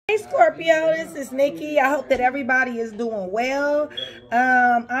Hey Scorpio, this is Nikki. I hope that everybody is doing well.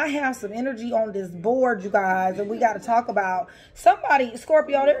 I have some energy on this board, you guys, and we got to talk about somebody.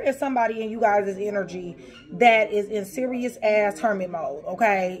 Scorpio, there is somebody in you guys' energy that is in serious ass hermit mode,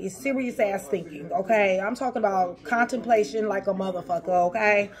 okay? It's serious ass thinking, okay? I'm talking about contemplation like a motherfucker,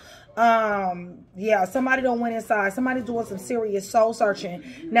 okay? Yeah, somebody don't went inside. Somebody's doing some serious soul searching.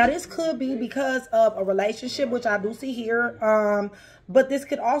 Now, this could be because of a relationship, which I do see here. But this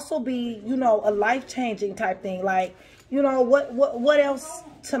could also be, you know, a life-changing type thing. Like, you know, what else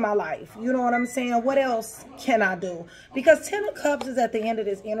to my life? You know what I'm saying? What else can I do? Because Ten of Cups is at the end of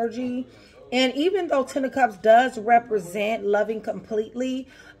this energy. And even though Ten of Cups does represent loving completely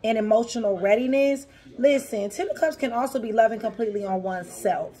and emotional readiness, listen, Ten of Cups can also be loving completely on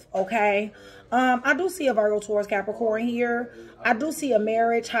oneself, okay? I do see a Virgo, Taurus, Capricorn here. I do see a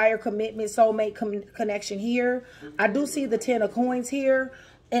marriage, higher commitment, soulmate connection here. I do see the Ten of Coins here.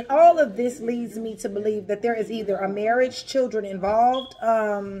 And all of this leads me to believe that there is either a marriage, children involved,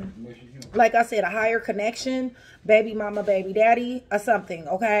 like I said, a higher connection, baby mama, baby daddy, or something,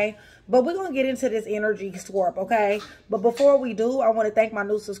 okay? But we're going to get into this energy, Scorp, okay? But before we do, I want to thank my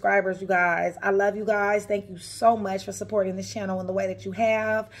new subscribers, you guys. I love you guys. Thank you so much for supporting this channel in the way that you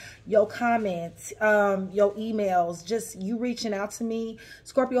have. Your comments, your emails, just you reaching out to me.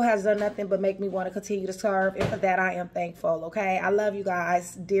 Scorpio has done nothing but make me want to continue to serve, and for that I am thankful, okay? I love you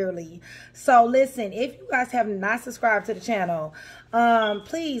guys dearly. So listen, if you guys have not subscribed to the channel,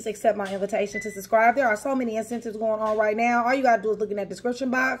 please accept my invitation to subscribe. There are so many incentives going on right now. All you gotta do is look in that description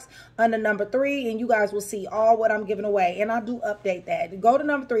box under number 3, and you guys will see all what I'm giving away. And I do update that. Go to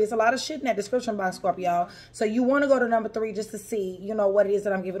number 3. It's a lot of shit in that description box, Scorpio. So you want to go to number 3 just to see, you know, what it is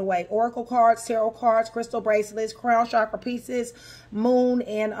that I'm giving away. Oracle cards, tarot cards, crystal bracelets, crown chakra pieces, moon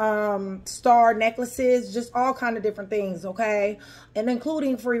and star necklaces, just all kind of different things, okay? And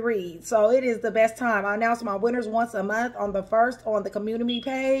including free reads. So it is the best time. I announce my winners once a month on the 1st on the community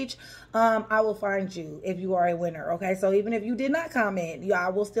page. I will find you if you are a winner, okay? So even if you did not comment, I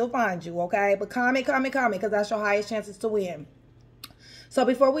will still find you, okay? But comment, because that's your highest chances to win. So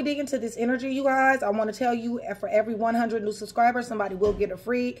before we dig into this energy, you guys, I want to tell you, for every 100 new subscribers, somebody will get a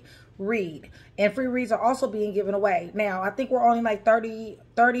free read. And free reads are also being given away. Now, I think we're only like 30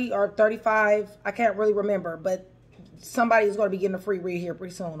 or 35. I can't really remember, but somebody is going to be getting a free read here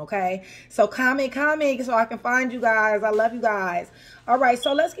pretty soon, okay? So comment so I can find you guys. I love you guys. All right,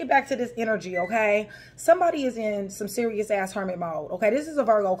 so let's get back to this energy, okay? Somebody is in some serious ass hermit mode, okay? This is a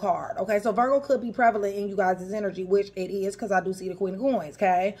Virgo card, okay? So Virgo could be prevalent in you guys' energy, which it is because I do see the Queen of Coins,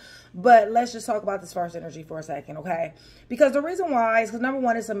 okay? But let's just talk about this first energy for a second, okay? Because the reason why is because number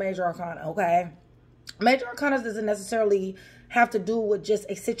 1 is a major arcana, okay? Major arcana doesn't necessarily have to do with just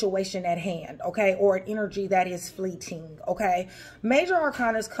a situation at hand, okay, or an energy that is fleeting, okay? Major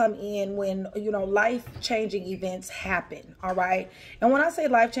arcanas come in when, you know, life-changing events happen, all right? And when I say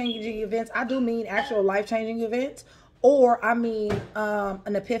life-changing events, I do mean actual life-changing events, or I mean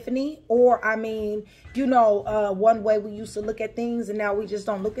an epiphany, or I mean, you know, one way we used to look at things and now we just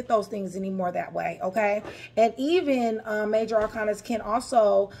don't look at those things anymore that way, okay? And even major arcanas can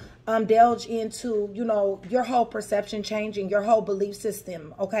also delve into, you know, your whole perception changing, your whole belief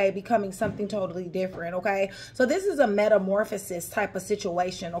system, okay, becoming something totally different, okay? So this is a metamorphosis type of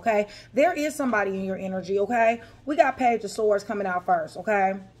situation, okay? There is somebody in your energy, okay? We got Page of Swords coming out first,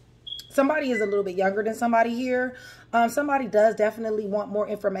 okay? Somebody is a little bit younger than somebody here. Somebody does definitely want more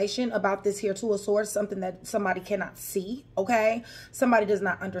information about this here Two of Swords, something that somebody cannot see, okay? Somebody does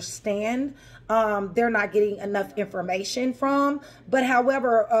not understand. They're not getting enough information from. But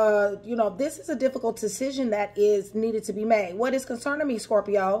however, you know, this is a difficult decision that is needed to be made. What is concerning me,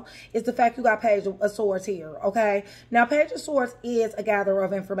 Scorpio, is the fact you got Page of Swords here, okay? Now, Page of Swords is a gatherer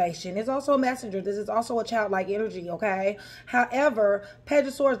of information. It's also a messenger. This is also a childlike energy, okay? However, Page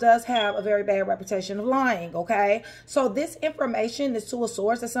of Swords does have a very bad reputation of lying, okay? So this information, this Two of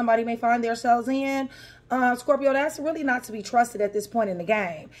Swords that somebody may find themselves in, Scorpio, that's really not to be trusted at this point in the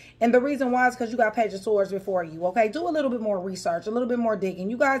game. And the reason why is because you got Page of Swords before you, okay? Do a little bit more research, a little bit more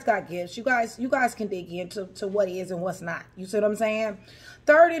digging. You guys got gifts. You guys can dig into what is and what's not. You see what I'm saying?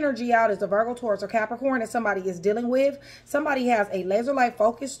 Third energy out is the Virgo, Taurus, or Capricorn that somebody is dealing with. Somebody has a laser-like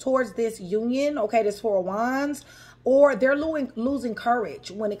focus towards this union, okay, this Four of Wands. Or they're losing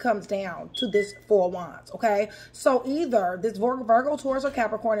courage when it comes down to this Four of Wands, okay? So either this Virgo, Taurus, or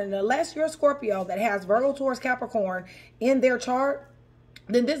Capricorn, and unless you're a Scorpio that has Virgo, Taurus, Capricorn in their chart,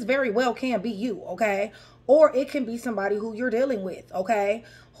 then this very well can be you, okay? Or it can be somebody who you're dealing with, okay?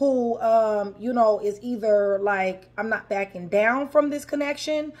 Who, you know, is either like, I'm not backing down from this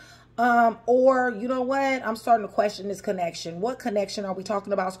connection, Or, you know what? I'm starting to question this connection. What connection are we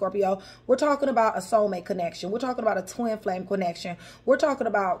talking about, Scorpio? We're talking about a soulmate connection. We're talking about a twin flame connection. We're talking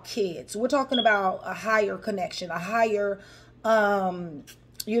about kids. We're talking about a higher connection, a higher,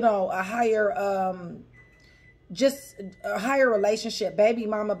 you know, a higher, just a higher relationship, baby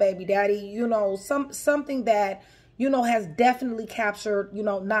mama, baby daddy, you know, something that, you know, has definitely captured, you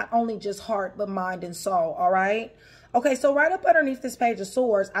know, not only just heart, but mind and soul. All right. Okay. So right up underneath this page of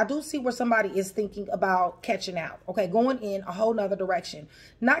swords, I do see where somebody is thinking about catching out. Okay. Going in a whole nother direction,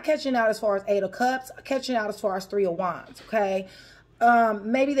 not catching out as far as 8 of Cups, catching out as far as 3 of Wands. Okay.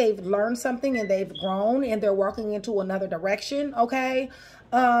 Maybe they've learned something and they've grown and they're working into another direction. Okay.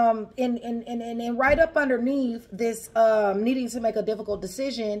 And right up underneath this, needing to make a difficult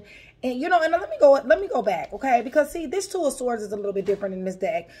decision. And, you know, and let me go back. Okay. Because see, this 2 of Swords is a little bit different in this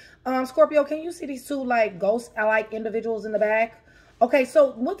deck. Scorpio, can you see these 2 like ghost-like individuals in the back? Okay.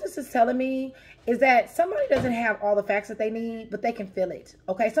 So what this is telling me is that somebody doesn't have all the facts that they need, but they can feel it.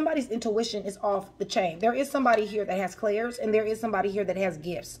 Okay. Somebody's intuition is off the chain. There is somebody here that has clairs, and there is somebody here that has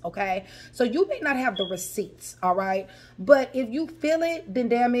gifts. Okay. So you may not have the receipts. All right. But if you feel it, then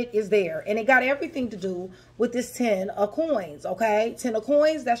damn it, is there. And it got everything to do with this 10 of coins. Okay. 10 of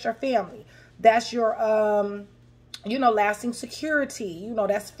coins. That's your family. That's your, you know, lasting security. You know,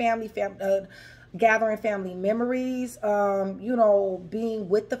 that's gathering family memories, you know, being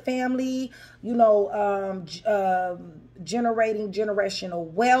with the family, you know, generating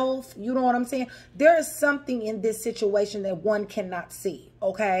generational wealth. You know what I'm saying? There is something in this situation that one cannot see.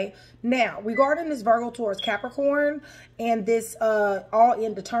 Okay. Now, regarding this Virgo, Taurus, Capricorn, and this all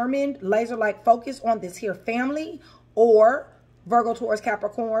indeterminate, laser-like focus on this here family, or Virgo, Taurus,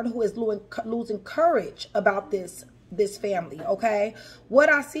 Capricorn, who is losing courage about this family. Okay, what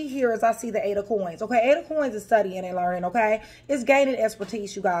I see here is I see the 8 of coins. Okay, 8 of coins is studying and learning. Okay, it's gaining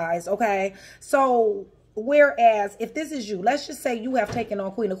expertise, you guys. Okay, so whereas if this is you, let's just say you have taken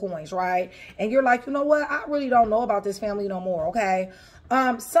on Queen of Coins, right? And you're like, you know what, I really don't know about this family no more. Okay,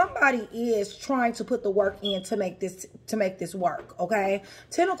 somebody is trying to put the work in to make this work. Okay,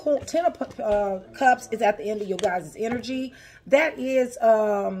 10 of Cups is at the end of your guys' energy. That is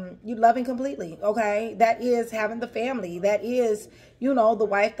you loving completely. Okay, that is having the family. That is, you know, the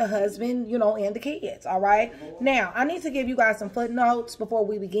wife, the husband, you know, and the kids. All right. Now, I need to give you guys some footnotes before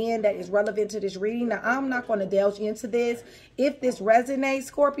we begin that is relevant to this reading. Now, I'm not going to delve into this. If this resonates,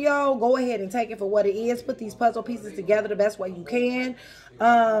 Scorpio, go ahead and take it for what it is. Put these puzzle pieces together the best way you can.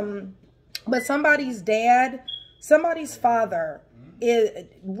 But somebody's dad, somebody's father,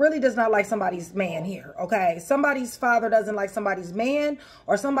 it really does not like somebody's man here. Okay, somebody's father doesn't like somebody's man,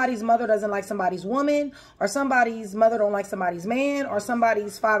 or somebody's mother doesn't like somebody's woman, or somebody's mother don't like somebody's man, or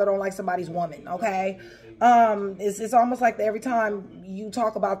somebody's father don't like somebody's woman. Okay, it's almost like every time you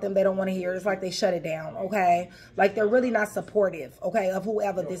talk about them, they don't want to hear. It's like they shut it down. Okay, like they're really not supportive. Okay, of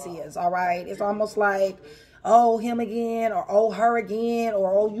whoever this is. All right, it's almost like, oh, him again, or oh, her again,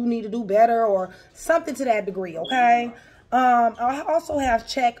 or oh, you need to do better, or something to that degree. Okay. I also have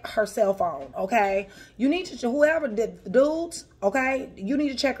check her cell phone. Okay, you need to, whoever did dudes, okay, you need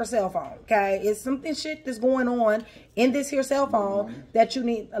to check her cell phone. Okay, it's something shit that's going on in this here cell phone that you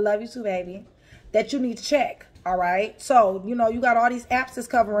need. I love you too, baby. That you need to check. All right, so you know you got all these apps that's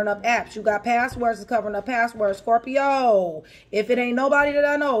covering up apps. You got passwords that's covering up passwords. Scorpio, if it ain't nobody that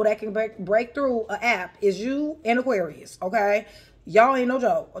I know that can break through an app, is you and Aquarius. Okay. Y'all ain't no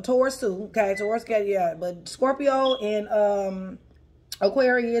joke. A Taurus too. Okay, Taurus, yeah. But Scorpio and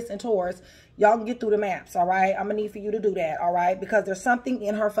Aquarius and Taurus, y'all can get through the maps, all right? I'm going to need for you to do that, all right? Because there's something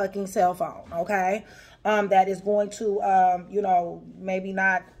in her fucking cell phone, okay? That is going to, you know, maybe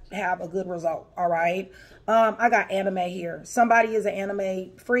not have a good result, all right? I got anime here. Somebody is an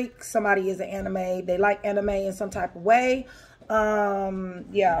anime freak. Somebody is an anime. They like anime in some type of way.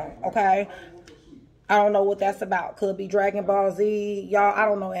 Yeah, okay? I don't know what that's about. Could be Dragon Ball Z. Y'all, I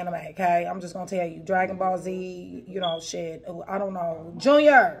don't know anime, okay? I'm just going to tell you. Dragon Ball Z, you know, shit. I don't know.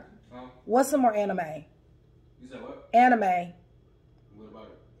 Junior, what's some more anime? You said what? Anime. What about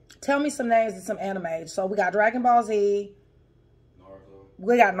it? Tell me some names of some anime. So we got Dragon Ball Z. Naruto.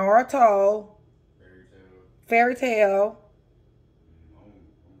 We got Naruto. Fairy Tail.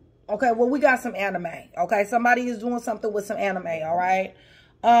 Okay, well, we got some anime. Okay, somebody is doing something with some anime, all right?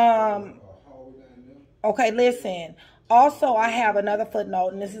 Okay, listen. Also, I have another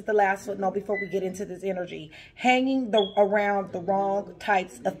footnote, and this is the last footnote before we get into this energy. Hanging around the wrong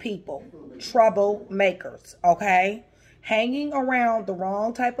types of people. Troublemakers, okay? Hanging around the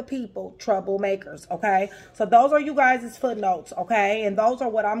wrong type of people, troublemakers, okay? So those are you guys' footnotes, okay? And those are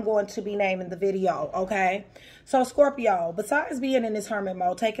what I'm going to be naming the video, okay? So Scorpio, besides being in this hermit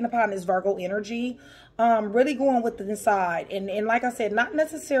mode, taking upon this Virgo energy, really going with the inside. And like I said, not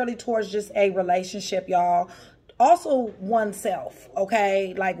necessarily towards just a relationship, y'all. Also oneself,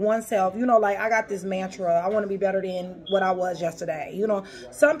 okay? Like oneself, you know, like I got this mantra, I want to be better than what I was yesterday. You know,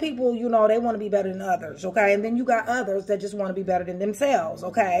 some people, you know, they want to be better than others, okay? And then you got others that just want to be better than themselves,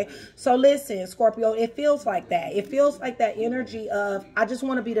 okay? So listen, Scorpio, it feels like that. It feels like that energy of, I just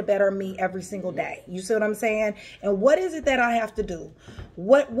want to be the better me every single day. You see what I'm saying? And what is it that I have to do?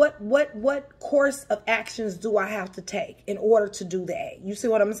 What course of actions do I have to take in order to do that? You see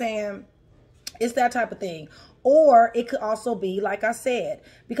what I'm saying? It's that type of thing. Or it could also be, like I said,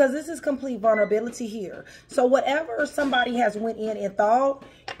 because this is complete vulnerability here. So whatever somebody has went in and thought,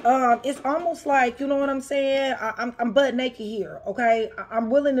 it's almost like, you know what I'm saying? I'm butt naked here, okay?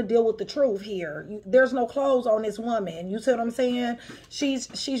 I'm willing to deal with the truth here. There's no clothes on this woman. You see what I'm saying?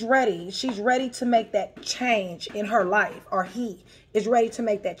 She's ready. She's ready to make that change in her life, or he is ready to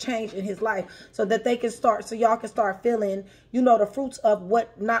make that change in his life so that they can start, so y'all can start feeling, you know, the fruits of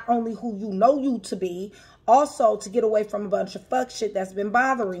what, not only who you know you to be, also to get away from a bunch of fuck shit that's been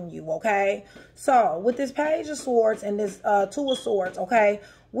bothering you, okay? So with this Page of Swords and this Two of Swords, okay,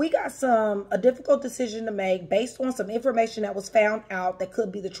 we got a difficult decision to make based on some information that was found out that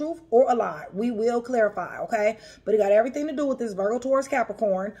could be the truth or a lie. We will clarify, okay? But it got everything to do with this Virgo, Taurus,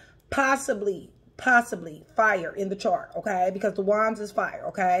 Capricorn, possibly fire in the chart, okay? Because the wands is fire,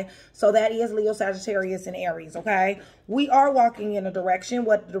 okay? So that is Leo, Sagittarius, and Aries, okay? We are walking in a direction.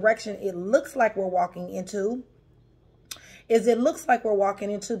 What direction it looks like we're walking into is, it looks like we're walking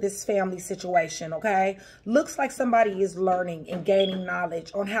into this family situation, okay? Looks like somebody is learning and gaining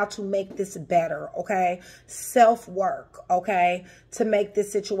knowledge on how to make this better, okay? Self-work, okay? To make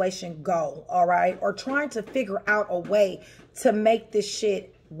this situation go, all right? Or trying to figure out a way to make this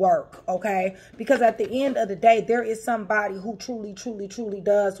shit work, okay? Because at the end of the day, there is somebody who truly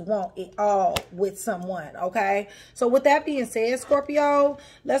does want it all with someone, okay? So with that being said, Scorpio,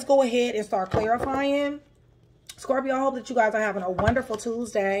 let's go ahead and start clarifying. Scorpio, I hope that you guys are having a wonderful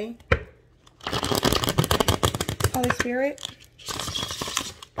Tuesday. Holy Spirit,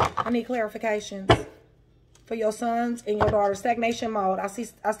 I need clarifications for your sons and your daughters. Stagnation mode. I see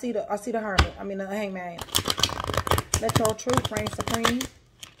the Hermit. I mean the Hangman. Let your truth reign supreme.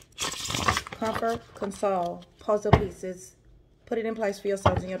 Comfort, console, puzzle pieces. Put it in place for your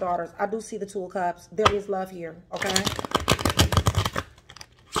sons and your daughters. I do see the Two of Cups. There is love here, okay?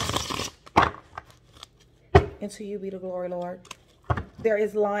 And to you be the glory, Lord. There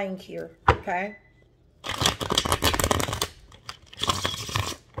is lying here, okay?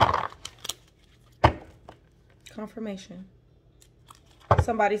 Confirmation.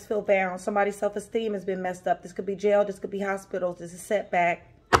 Somebody's feel bound. Somebody's self-esteem has been messed up. This could be jail. This could be hospitals. This is setback.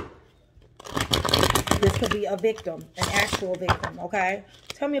 This could be a victim, an actual victim, okay?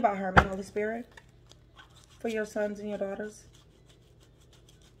 Tell me about Hermit, Holy Spirit, for your sons and your daughters.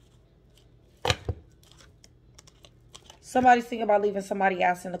 Somebody's thinking about leaving somebody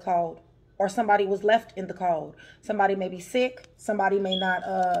else in the cold, or somebody was left in the cold. Somebody may be sick. Somebody may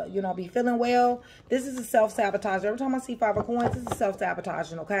not, you know, be feeling well. This is a self-sabotage. Every time I see Five of Coins, this is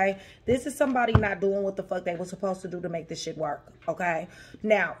self-sabotaging, okay? This is somebody not doing what the fuck they were supposed to do to make this shit work, okay?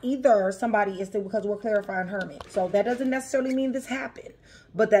 Now, either somebody is still, because we're clarifying Hermit. So that doesn't necessarily mean this happened.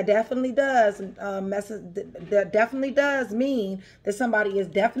 But that definitely does, that definitely does mean that somebody is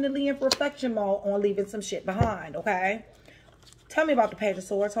definitely in reflection mode on leaving some shit behind, okay? Tell me about the Page of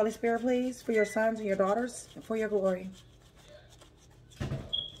Swords, Holy Spirit, please, for your sons and your daughters, and for your glory.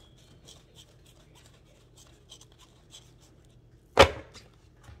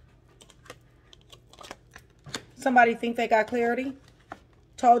 Somebody think they got clarity?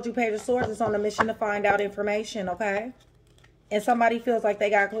 Told you Page of Swords is on a mission to find out information, okay? And somebody feels like they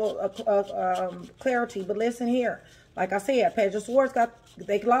got clarity. But listen here. Like I said, Page of Swords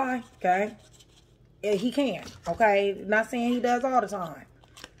they can lie, okay? He can, okay? Not saying he does all the time,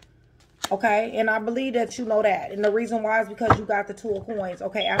 okay? And I believe that you know that. And the reason why is because you got the Two of Coins,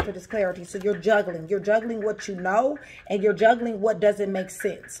 okay, after this clarity. So you're juggling. You're juggling what you know, and you're juggling what doesn't make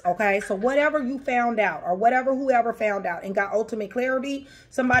sense, okay? So whatever you found out, or whoever found out and got ultimate clarity,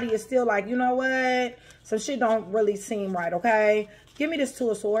 somebody is still like, you know what? Some shit don't really seem right, okay? Give me this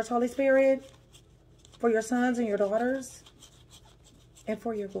Two of Swords, Holy Spirit, for your sons and your daughters, and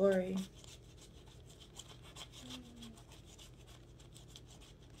for your glory.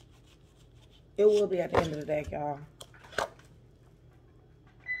 It will be at the end of the day, y'all.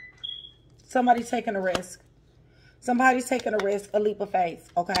 Somebody's taking a risk. Somebody's taking a risk, a leap of faith,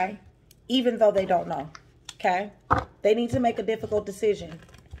 okay? Even though they don't know, okay? They need to make a difficult decision.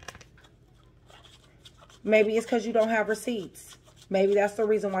 Maybe it's because you don't have receipts. Maybe that's the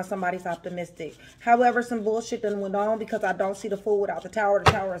reason why somebody's optimistic. However, some bullshit done went on because I don't see the Fool without the Tower.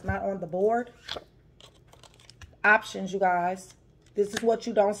 The Tower is not on the board. Options, you guys. This is what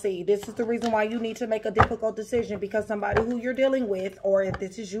you don't see. This is the reason why you need to make a difficult decision, because somebody who you're dealing with, or if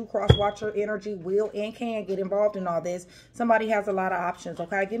this is you, cross-watcher energy, will and can get involved in all this. Somebody has a lot of options,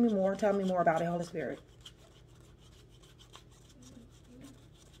 okay? Give me more. Tell me more about it, Holy Spirit.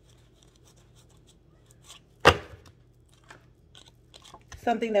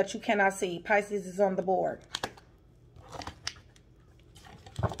 Something that you cannot see. Pisces is on the board.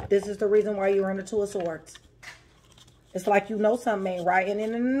 This is the reason why you're in the Two of Swords. It's like you know something ain't right. And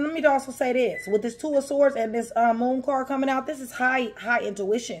then let me also say this. With this Two of Swords and this Moon card coming out, this is high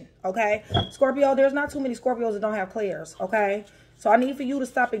intuition, okay? Scorpio, there's not too many Scorpios that don't have clairs, okay? So I need for you to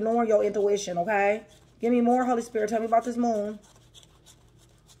stop ignoring your intuition, okay? Give me more, Holy Spirit. Tell me about this Moon.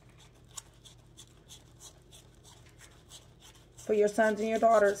 For your sons and your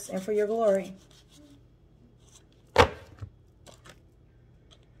daughters and for your glory.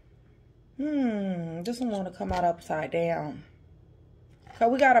 This one want to come out upside down. Okay,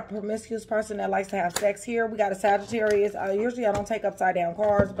 we got a promiscuous person that likes to have sex here. We got a Sagittarius. Usually I don't take upside down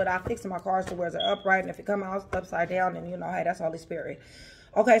cards, but I fix my cards to where they're upright. And if it come out upside down, then you know, hey, that's Holy Spirit.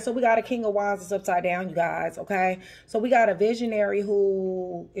 Okay, so we got a King of Wands that's upside down, you guys, okay? So we got a visionary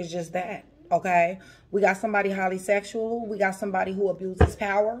who is just that, okay? We got somebody highly sexual. We got somebody who abuses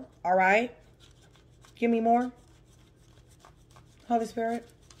power, all right? Give me more, Holy Spirit.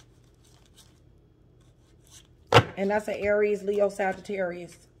 And that's an Aries, Leo,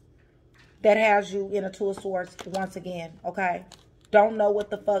 Sagittarius that has you in a Two of Swords once again, okay? Don't know what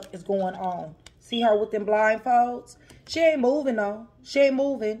the fuck is going on. See her with them blindfolds? She ain't moving, though. She ain't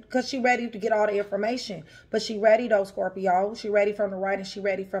moving because she ready to get all the information. But she ready, though, Scorpio. She ready from the right and she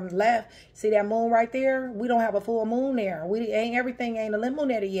ready from the left. See that moon right there? We don't have a full moon there. Everything ain't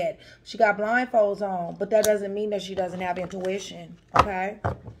illuminated yet. She got blindfolds on. But that doesn't mean that she doesn't have intuition, okay?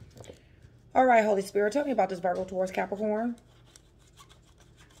 All right, Holy Spirit, tell me about this Virgo, Taurus, Capricorn.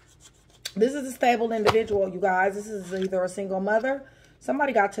 This is a stable individual, you guys. This is either a single mother.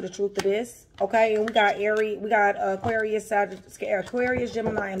 Somebody got to the truth of this, okay? And we got Aries, we got Aquarius, Aquarius,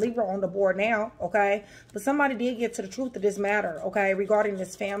 Gemini, and Libra on the board now, okay? But somebody did get to the truth of this matter, okay, regarding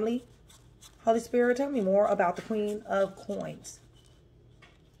this family. Holy Spirit, tell me more about the Queen of Coins.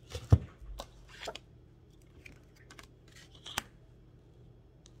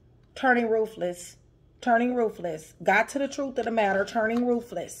 Turning ruthless. Turning ruthless. Got to the truth of the matter. Turning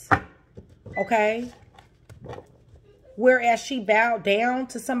ruthless. Okay? Whereas she bowed down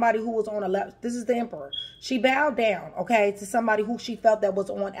to somebody who was on a level. This is the Emperor. She bowed down, okay, to somebody who she felt that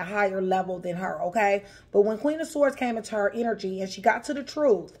was on a higher level than her, okay? But when Queen of Swords came into her energy and she got to the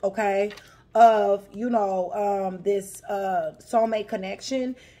truth, okay, of, you know, this soulmate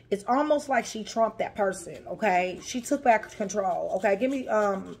connection, it's almost like she trumped that person, okay? She took back control, okay? Give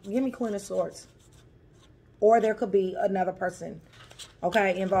me Queen of Swords. Or there could be another person,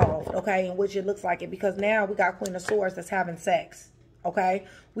 okay, involved, okay, in which it looks like it. Because now we got Queen of Swords that's having sex, okay?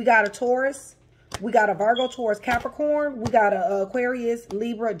 We got a Taurus. We got a Virgo, Taurus, Capricorn. We got a Aquarius,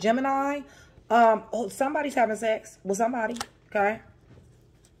 Libra, Gemini. Somebody's having sex with somebody, okay?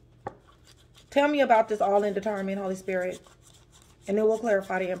 Tell me about this all indeterminate, Holy Spirit. And then we'll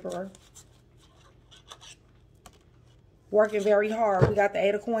clarify the Emperor. Working very hard. We got the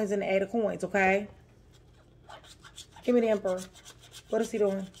Eight of Coins and the Eight of Coins, okay? Give me the Emperor. What is he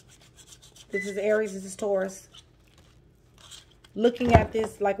doing? This is Aries. This is Taurus. Looking at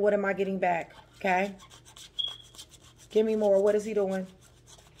this like, what am I getting back? Okay? Give me more. What is he doing?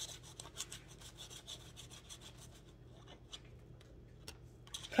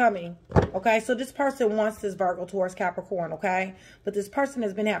 Coming. Okay, so this person wants this Virgo, Taurus, Capricorn, okay? But this person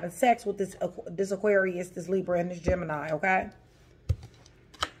has been having sex with this Aquarius, this Libra, and this Gemini, okay?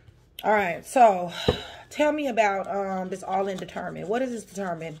 All right, so tell me about this all indeterminate. What is this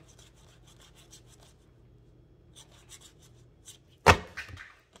determined?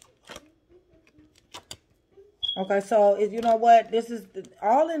 Okay, so you know what? This is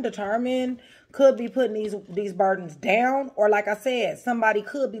all indeterminate. Could be putting these burdens down, or like I said, somebody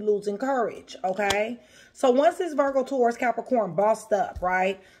could be losing courage, okay? So once this Virgo, Taurus, Capricorn bossed up,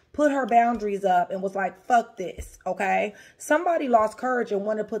 right, put her boundaries up and was like, fuck this, okay? Somebody lost courage and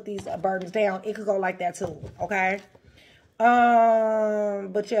wanted to put these burdens down. It could go like that too, okay?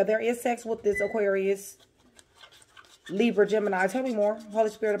 But yeah, there is sex with this Aquarius, Libra, Gemini. Tell me more, Holy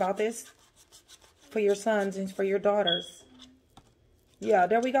Spirit, about this. for your sons and for your daughters. Yeah,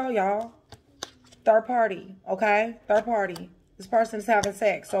 there we go, y'all. Third party, okay? Third party. This person is having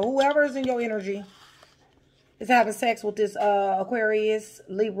sex. So whoever is in your energy is having sex with this Aquarius,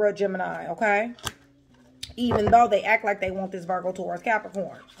 Libra, Gemini, okay? Even though they act like they want this Virgo, Taurus,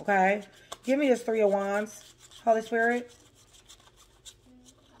 Capricorn, okay? Give me this 3 of Wands, Holy Spirit.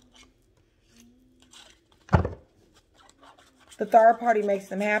 The third party makes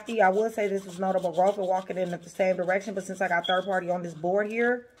them happy. I would say this is notable growth and walking in the same direction, but since I got third party on this board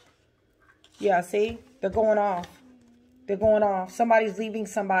here, yeah, see? They're going off. They're going off. Somebody's leaving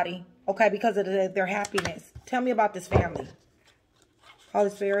somebody, okay, because of their happiness. Tell me about this family.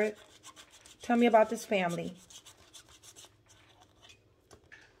 Holy Spirit, tell me about this family.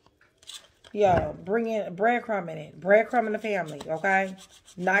 Yeah, bring in breadcrumb in it. Breadcrumb in the family, okay?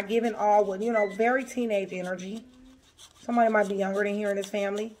 Not giving all, you know, very teenage energy. Somebody might be younger than here in this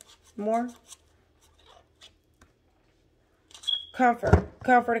family. More. Comfort.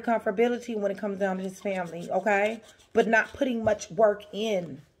 Comfort and comfortability when it comes down to his family, okay? But not putting much work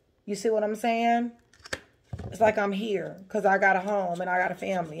in. You see what I'm saying? It's like I'm here because I got a home and I got a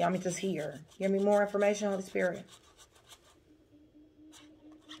family. I'm just here. Give me more information, Holy Spirit.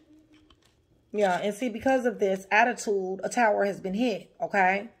 Yeah, and see, because of this attitude, a tower has been hit,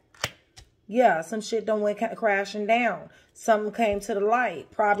 okay? Yeah, some shit done went crashing down. Something came to the light.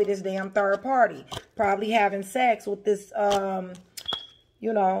 Probably this damn third party. Probably having sex with this,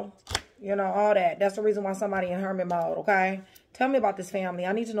 you know, all that. That's the reason why somebody in hermit mode, okay? Tell me about this family.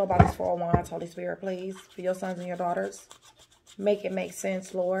 I need to know about this 4 of Wands, Holy Spirit, please. For your sons and your daughters. Make it make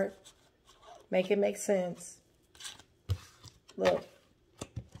sense, Lord. Make it make sense. Look.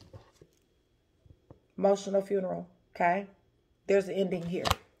 Emotional funeral, okay? There's an ending here,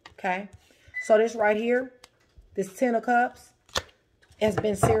 okay? So this right here, this 10 of Cups, has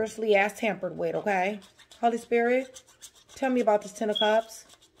been seriously ass tampered with, okay? Holy Spirit, tell me about this 10 of Cups.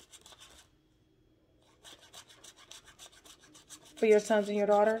 For your sons and your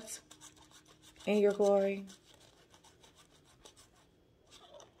daughters, in your glory.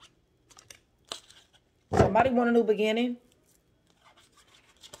 Somebody want a new beginning.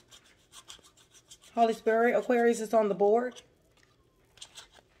 Holy Spirit, Aquarius is on the board.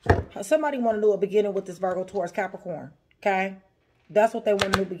 Somebody want to do a beginning with this Virgo, Taurus, Capricorn. Okay? That's what they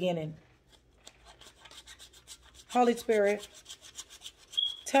want, a new beginning. Holy Spirit,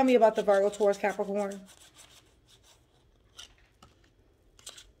 tell me about the Virgo, Taurus, Capricorn.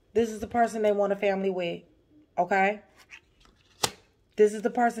 This is the person they want a family with. Okay? This is the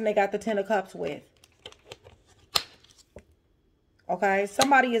person they got the 10 of Cups with. Okay?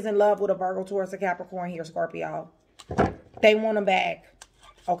 Somebody is in love with a Virgo, Taurus, or Capricorn here, Scorpio. They want them back.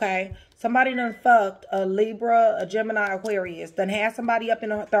 Okay? Somebody done fucked a Libra, a Gemini, Aquarius. Done had somebody up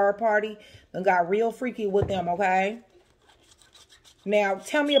in a third party. Done got real freaky with them, okay? Now,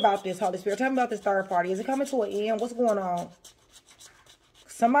 tell me about this, Holy Spirit. Tell me about this third party. Is it coming to an end? What's going on?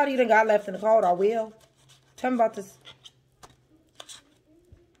 Somebody done got left in the cold, or will. Tell me about this.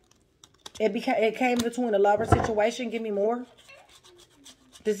 It came between a lover situation. Give me more.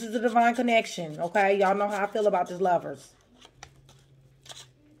 This is a divine connection, okay? Y'all know how I feel about this lovers.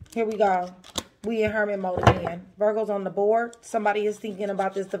 Here we go. We in hermit mode again. Virgo's on the board. Somebody is thinking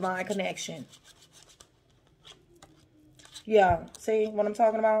about this divine connection. Yeah, see what I'm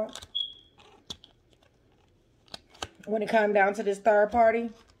talking about? When it comes down to this third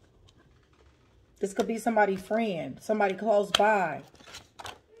party, this could be somebody's friend, somebody close by.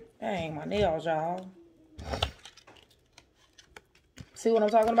 Dang, my nails, y'all. See what I'm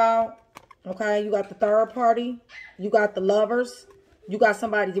talking about? Okay, you got the third party. You got the lovers. You got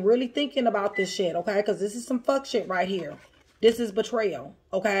somebody really thinking about this shit, okay? Because this is some fuck shit right here. This is betrayal,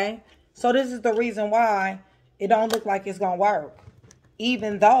 okay? So this is the reason why it don't look like it's going to work.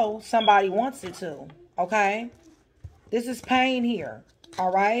 Even though somebody wants it to, okay? This is pain here,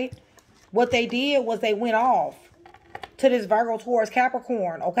 all right? What they did was they went off to this Virgo, Taurus,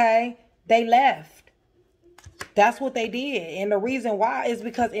 Capricorn, okay? They left. That's what they did. And the reason why is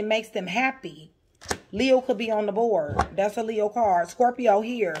because it makes them happy. Leo could be on the board. That's a Leo card. Scorpio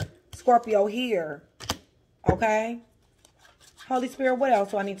here. Scorpio here. Okay? Holy Spirit, what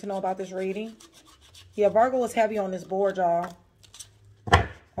else do I need to know about this reading? Yeah, Virgo is heavy on this board, y'all.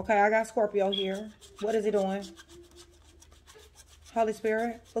 Okay, I got Scorpio here. What is he doing? Holy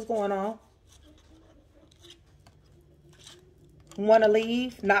Spirit, what's going on? Want to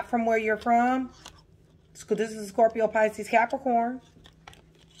leave? Not from where you're from? This is Scorpio, Pisces, Capricorn.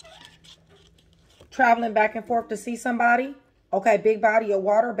 Traveling back and forth to see somebody. Okay, big body of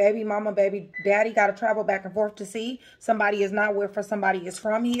water. Baby mama, baby daddy got to travel back and forth to see. Somebody is not where for somebody is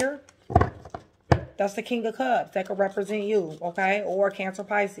from here. That's the King of Cups. That could represent you, okay? Or Cancer,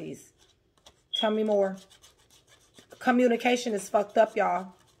 Pisces. Tell me more. Communication is fucked up,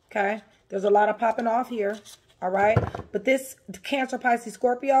 y'all, okay? There's a lot of popping off here, all right? But this Cancer, Pisces,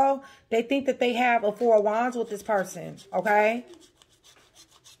 Scorpio, they think that they have a Four of Wands with this person, okay?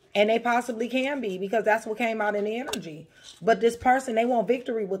 And they possibly can be, because that's what came out in the energy. But this person, they want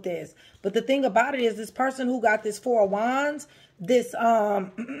victory with this. But the thing about it is, this person who got this Four of Wands, this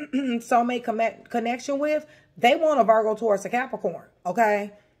soulmate connection with, they want a Virgo, Taurus, a Capricorn,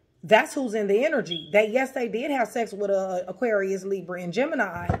 okay? That's who's in the energy. Yes, they did have sex with a Aquarius, Libra, and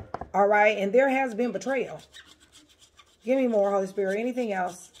Gemini, all right? And there has been betrayal. Give me more, Holy Spirit. Anything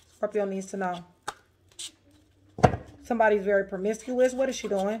else Scorpio needs to know? Somebody's very promiscuous. What is she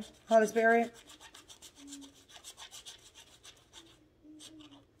doing, Holy Spirit?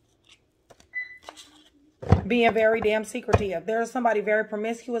 Being very damn secretive. There's somebody very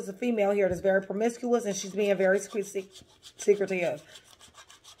promiscuous, a female here that's very promiscuous, and she's being very secretive.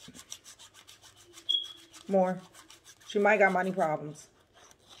 More. She might got money problems.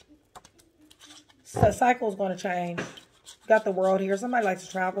 So the cycle's going to change. Got the world here. Somebody likes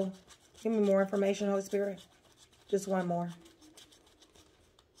to travel. Give me more information, Holy Spirit. Just one more.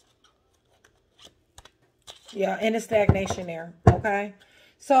 Yeah, and it's stagnation there. Okay.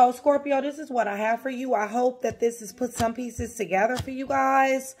 So, Scorpio, this is what I have for you. I hope that this has put some pieces together for you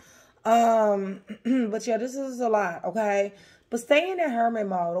guys. But yeah, this is a lot, okay? But stay in that hermit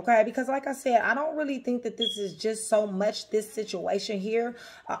mode, okay? Because like I said, I don't really think that this is just so much this situation here.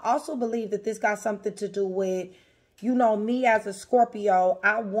 I also believe that this got something to do with, you know, me as a Scorpio.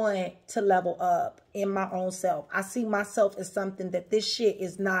 I want to level up in my own self. I see myself as something that this shit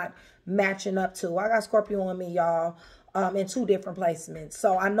is not matching up to. I got Scorpio on me, y'all. In two different placements.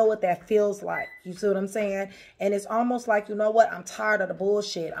 So I know what that feels like. You see what I'm saying? And it's almost like, you know what? I'm tired of the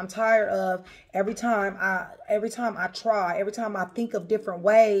bullshit. I'm tired of every time I try, every time I think of different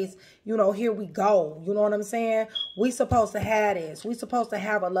ways, you know, here we go. You know what I'm saying? We supposed to have this. We supposed to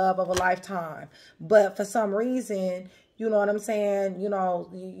have a love of a lifetime. But for some reason, you know what I'm saying? You know,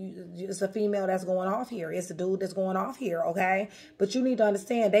 it's a female that's going off here. It's a dude that's going off here, okay? But you need to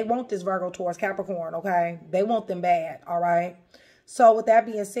understand, they want this Virgo, Taurus, Capricorn, okay? They want them bad, all right? So with that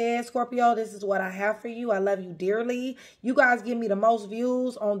being said, Scorpio, this is what I have for you. I love you dearly. You guys give me the most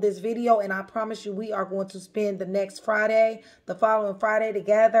views on this video, and I promise you we are going to spend the next Friday, the following Friday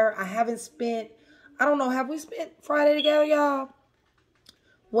together. I haven't spent, I don't know, have we spent Friday together, y'all?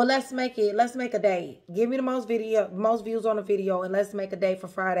 Well, let's make a date. Give me the most views on the video, and let's make a date for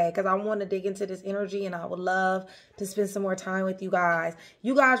Friday, because I want to dig into this energy, and I would love to spend some more time with you guys.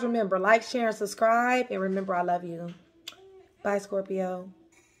 You guys remember, like, share, and subscribe, and remember, I love you. Bye, Scorpio.